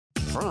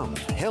from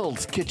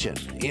Hell's Kitchen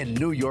in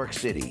New York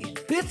City,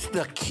 it's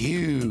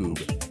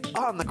theCUBE,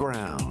 on the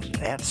ground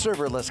at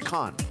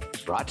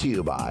ServerlessConf, brought to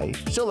you by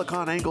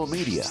SiliconANGLE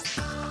Media.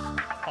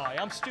 Hi,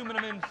 I'm Stu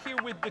Miniman, here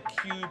with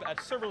theCUBE at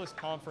Serverless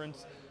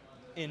Conference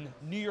in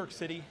New York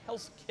City,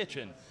 Hell's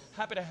Kitchen.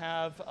 Happy to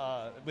have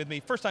with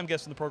me, first time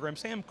guest in the program,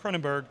 Sam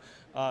Kroonenburg.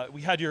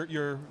 We had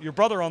your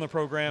brother on the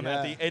program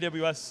at the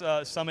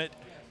AWS Summit,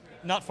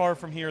 not far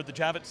from here at the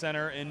Javits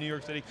Center in New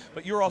York City,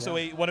 but you're also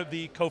one of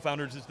the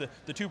co-founders, is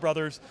the two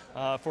brothers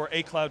for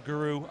A Cloud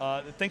Guru.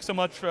 Thanks so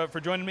much for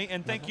joining me,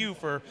 and thank you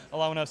for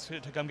allowing us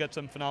to come get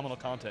some phenomenal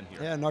content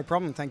here. Yeah, no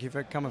problem. Thank you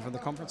for coming for the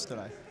conference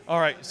today. All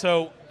right,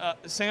 so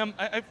Sam,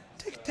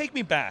 take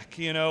me back.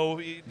 You know,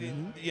 we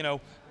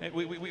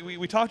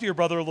talked to your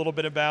brother a little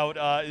bit about.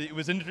 It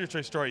was an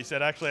interesting story. He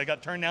said, actually, I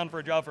got turned down for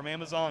a job from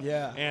Amazon,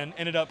 and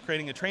ended up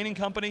creating a training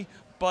company.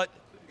 But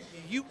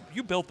you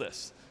built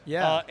this.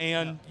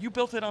 You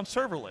built it on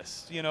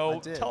serverless. You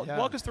know,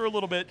 walk us through a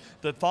little bit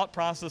the thought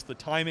process, the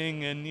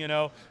timing, and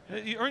aren't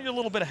you a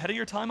little bit ahead of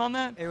your time on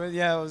that? It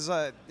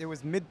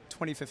was mid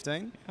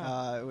 2015.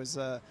 It's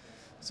a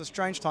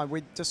strange time.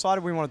 We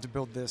decided we wanted to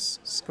build this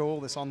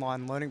school, this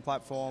online learning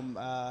platform.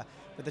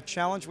 But the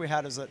challenge we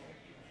had is that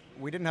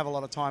we didn't have a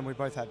lot of time. We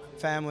both had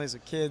families,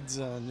 kids,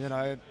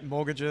 and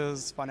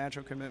mortgages,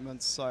 financial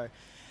commitments. So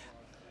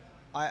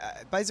I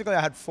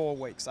had 4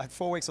 weeks. I had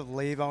 4 weeks of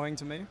leave owing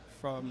to me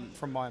from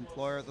my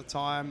employer at the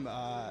time.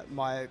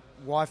 My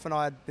wife and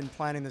I had been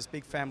planning this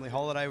big family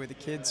holiday with the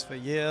kids for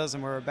years,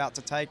 and we were about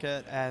to take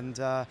it. And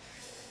I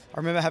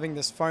remember having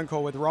this phone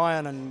call with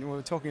Ryan, and we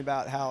were talking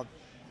about how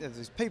there's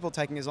these people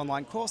taking his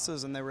online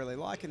courses and they're really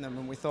liking them.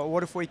 And we thought,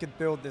 what if we could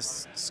build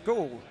this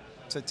school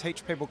to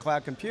teach people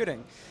cloud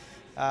computing?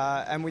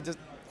 And we just,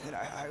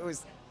 it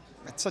was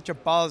such a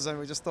buzz, and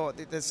we just thought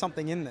there's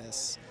something in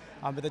this.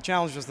 But the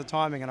challenge was the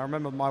timing, and I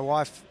remember my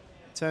wife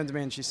turned to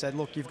me and she said,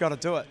 look, you've got to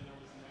do it.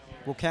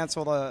 We'll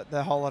cancel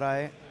the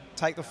holiday,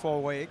 take the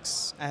 4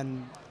 weeks,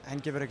 and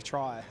give it a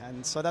try.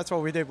 And so that's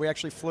what we did. We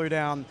actually flew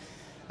down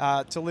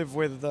to live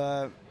with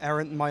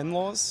my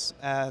in-laws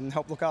and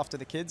help look after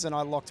the kids, and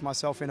I locked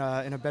myself in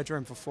a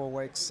bedroom for 4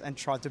 weeks and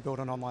tried to build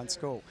an online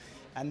school.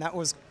 And that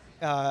was,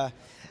 there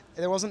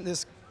was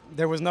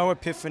no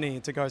epiphany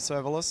to go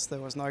serverless. There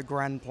was no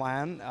grand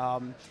plan.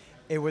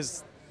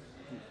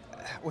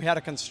 We had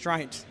a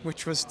constraint,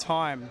 which was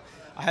time.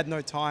 I had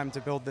no time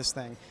to build this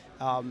thing.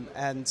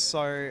 And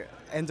so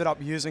ended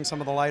up using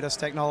some of the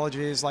latest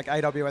technologies like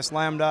AWS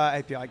Lambda,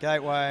 API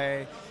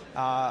Gateway,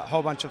 a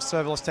whole bunch of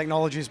serverless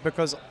technologies,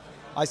 because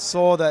I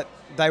saw that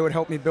they would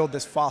help me build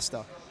this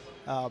faster.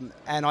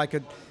 And I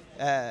could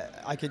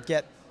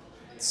get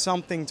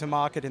something to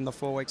market in the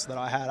 4 weeks that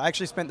I had. I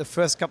actually spent the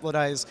first couple of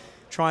days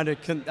trying to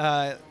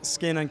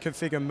skin and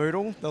configure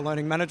Moodle, the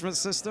learning management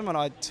system, and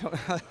I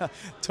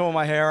tore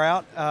my hair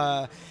out.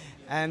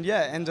 And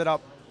ended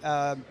up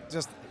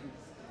just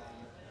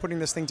putting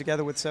this thing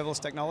together with serverless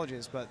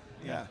technologies. But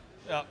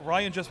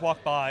Ryan just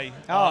walked by.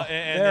 And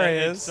there he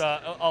is. It's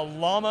a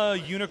llama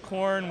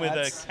unicorn with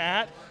a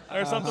cat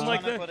or something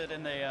like that. Put it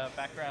in the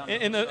background.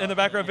 In the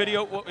background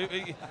video.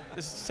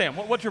 Sam,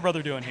 what's your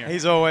brother doing here?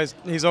 He's always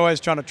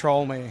trying to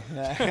troll me.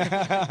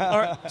 All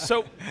right,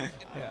 so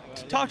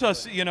talk to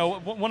us.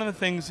 One of the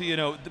things,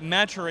 the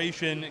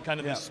maturation, kind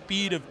of the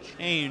speed of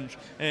change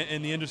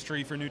in the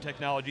industry for new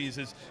technologies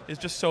is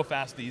just so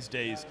fast these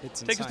days.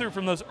 Take us through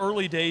from those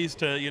early days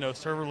to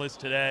serverless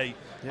today.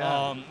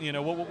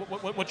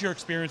 What's your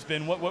experience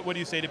been? What do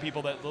you say to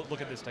people that look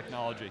at this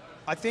technology?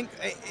 I think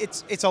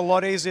it's a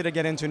lot easier to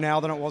get into now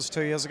than it was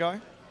 2 years ago.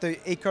 The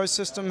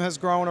ecosystem has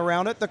grown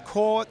around it. The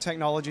core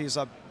technologies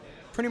are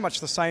pretty much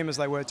the same as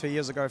they were 2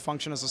 years ago.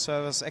 Function as a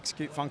service,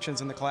 execute functions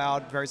in the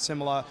cloud, very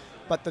similar.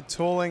 But the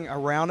tooling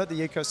around it,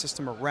 the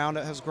ecosystem around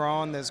it has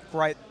grown. There's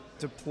great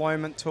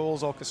deployment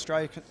tools,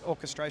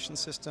 orchestration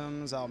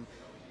systems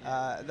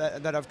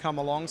that have come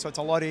along. So it's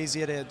a lot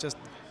easier to just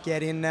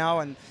get in now.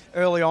 And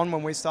early on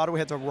when we started, we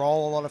had to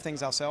roll a lot of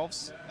things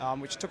ourselves,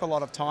 which took a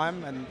lot of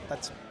time, and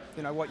that's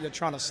what you're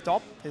trying to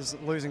stop is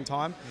losing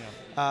time.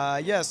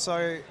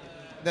 So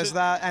there's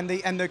that,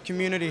 and the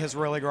community has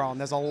really grown.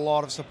 There's a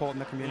lot of support in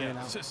the community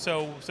now.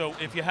 So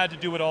if you had to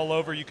do it all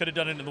over, you could have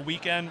done it in the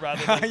weekend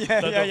rather than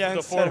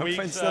the 4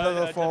 weeks. Instead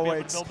of the 4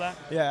 weeks. To build that?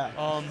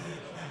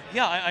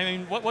 I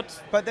mean,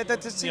 what's... But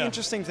that's the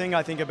interesting thing,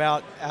 I think,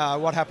 about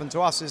what happened to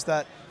us is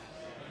that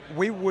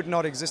we would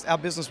not exist, our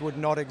business would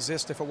not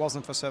exist if it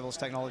wasn't for serverless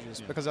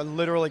technologies, because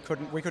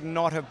we could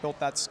not have built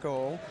that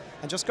school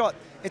and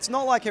it's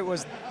not like it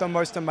was the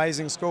most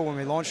amazing school when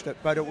we launched it,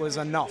 but it was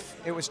enough.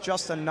 It was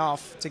just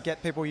enough to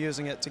get people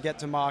using it, to get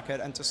to market,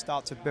 and to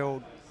start to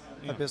build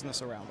a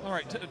business around it. All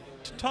right,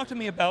 talk to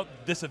me about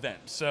this event.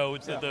 So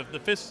it's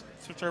the fifth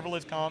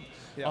ServerlessConf.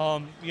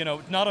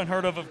 Not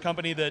unheard of a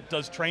company that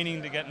does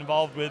training to get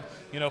involved with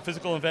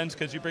physical events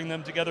because you bring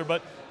them together.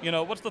 But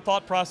what's the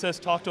thought process?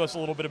 Talk to us a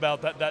little bit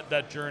about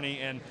that journey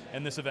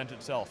and this event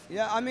itself.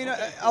 Yeah, I mean,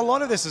 a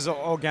lot of this is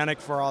organic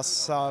for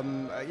us.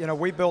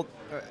 We built.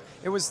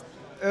 It was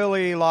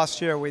early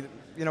last year.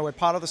 we're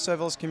part of the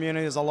serverless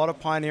community. There's a lot of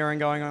pioneering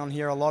going on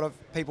here, a lot of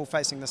people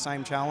facing the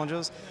same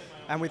challenges.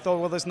 And we thought,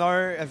 well, there's no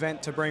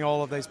event to bring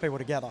all of these people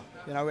together.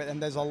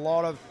 And there's a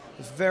lot of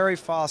very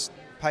fast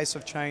pace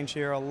of change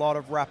here, a lot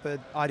of rapid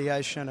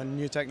ideation and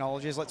new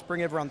technologies. Let's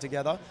bring everyone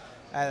together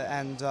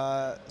and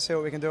see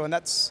what we can do. And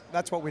that's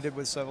what we did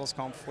with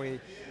ServerlessConf. We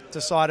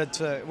decided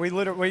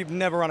we've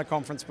never run a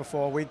conference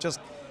before. We just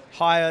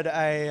hired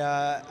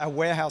a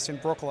warehouse in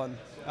Brooklyn,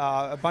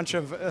 a bunch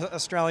of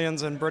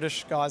Australians and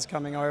British guys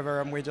coming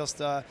over, and we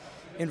just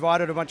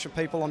invited a bunch of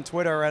people on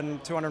Twitter,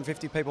 and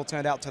 250 people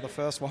turned out to the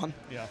first one.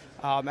 Yeah.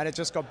 And it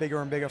just got bigger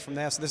and bigger from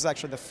there. So this is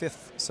actually the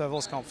 5th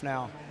ServerlessConf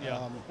now.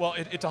 Yeah. Well,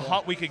 it's a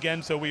hot week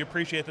again, so we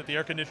appreciate that the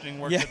air conditioning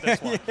works at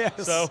this one.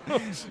 Yes. So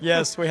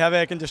yes, we have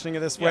air conditioning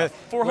at this. Yeah.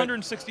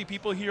 460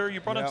 people here.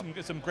 You brought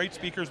in some great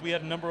speakers. We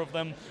had a number of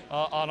them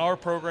on our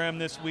program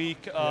this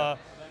week.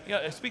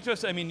 Yeah, speak to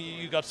us. I mean,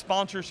 you got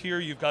sponsors here.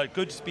 You've got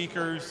good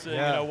speakers. Give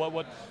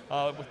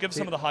us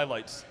some of the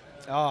highlights.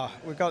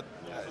 We've got,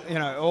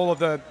 all of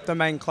the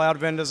main cloud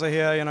vendors are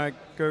here.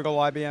 Google,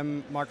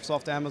 IBM,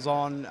 Microsoft,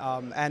 Amazon,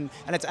 and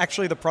it's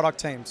actually the product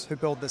teams who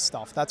build this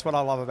stuff. That's what I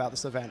love about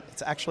this event.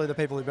 It's actually the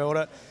people who build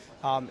it.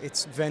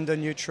 It's vendor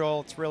neutral.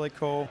 It's really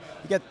cool.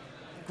 You get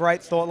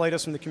great thought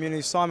leaders from the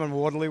community. Simon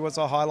Wardley was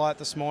a highlight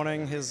this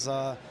morning. His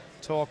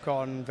talk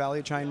on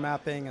value chain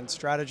mapping and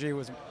strategy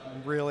was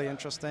really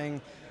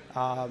interesting.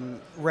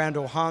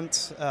 Randall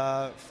Hunt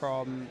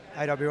from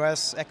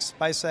AWS,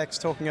 ex-SpaceX,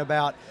 talking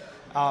about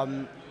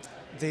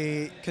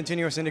the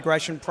continuous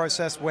integration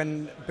process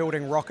when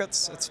building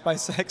rockets at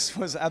SpaceX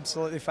was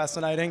absolutely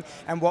fascinating,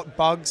 and what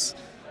bugs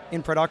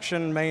in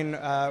production mean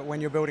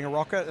when you're building a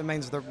rocket. It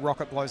means the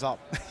rocket blows up.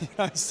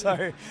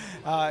 So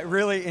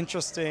really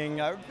interesting,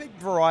 big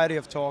variety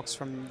of talks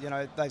from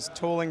those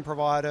tooling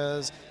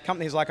providers,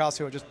 companies like us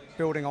who are just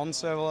building on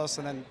serverless,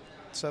 and then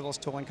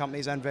serverless tooling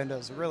companies and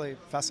vendors. Really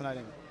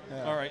fascinating.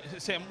 Yeah. All right,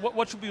 Sam,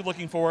 what should we be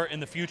looking for in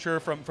the future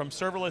from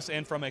serverless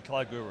and from a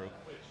cloud guru?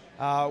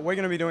 We're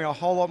going to be doing a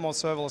whole lot more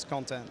serverless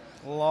content.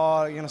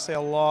 You're going to see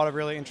a lot of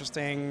really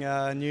interesting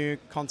new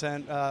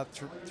content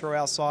through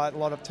our site, a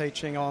lot of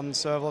teaching on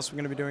serverless. We're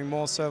going to be doing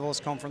more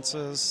serverless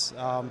conferences.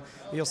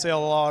 You'll see a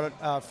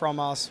lot from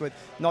us, with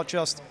not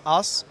just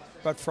us,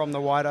 but from the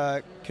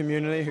wider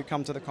community who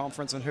come to the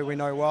conference and who we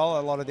know well.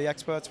 A lot of the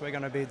experts, we're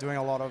going to be doing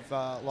a lot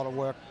of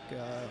work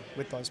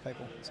with those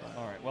people. So.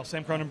 All right. Well,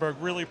 Sam Kroonenburg,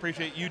 really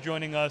appreciate you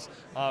joining us.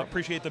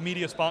 Appreciate the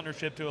media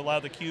sponsorship to allow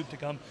theCUBE to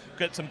come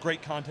get some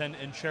great content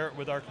and share it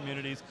with our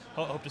communities.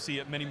 Hope to see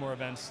you at many more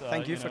events.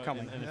 Thank you for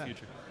coming in the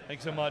future.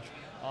 Thanks so much.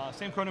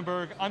 Sam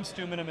Kroonenburg, I'm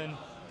Stu Miniman.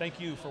 Thank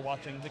you for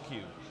watching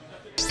theCUBE.